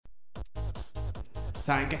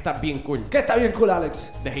¿Saben que está bien cool? Que está bien cool,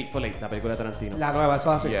 Alex. The Hateful Eight, la película de Tarantino. La nueva, eso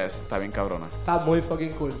es así. Yes, está bien cabrona. Está muy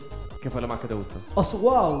fucking cool. ¿Qué fue lo más que te gustó?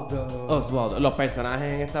 Oswald. Oswald. Los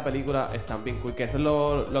personajes en esta película están bien cool. Que eso es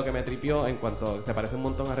lo que me tripió en cuanto se parece un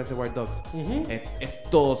montón a Reservoir Dogs. Es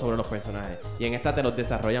todo sobre los personajes. Y en esta te los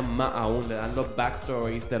desarrollan más aún. Le dan los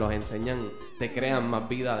backstories, te los enseñan, te crean más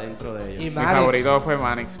vida dentro de ellos. Y Mi Mannix. favorito fue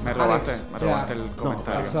Mannix. Me robaste Yeah. el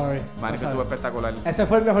comentario. I'm sorry. Mannix I'm estuvo sorry. espectacular. Ese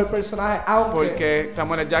fue el mejor personaje, aunque... Porque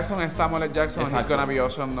Samuel L. Jackson es Samuel L. Jackson. And he's Exacto. gonna be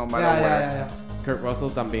awesome no matter Ya, where. ya. Kurt Russell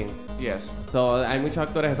también. Yes. So, hay muchos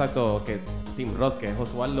actores, exacto, que Tim Roth, que es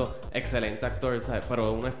Oswaldo, excelente actor, ¿sabes?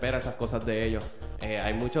 Pero uno espera esas cosas de ellos.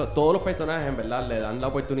 Hay muchos, todos los personajes en verdad le dan la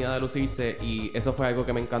oportunidad de lucirse y eso fue algo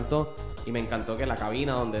que me encantó. Y me encantó que la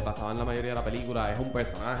cabina donde pasaban la mayoría de la película es un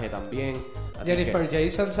personaje también. Así Jennifer que,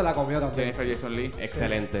 Jason se la comió también. Jennifer Jason Leigh.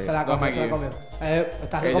 excelente. Se la Go comió, se la McGee. comió.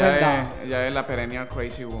 Está recomendada. Ella es la perennial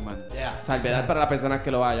crazy woman. Yeah. Salvedad para las personas que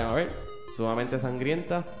lo vayan a ver. Sumamente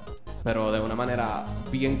sangrienta, pero de una manera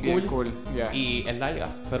bien Bien cool. cool. Yeah. Y es larga,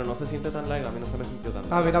 pero no se siente tan larga. A mí no se me sintió tan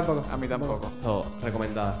larga. A mí tampoco. A mí tampoco. So,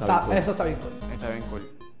 recomendada, está bien cool. Eso está bien cool. Está bien cool.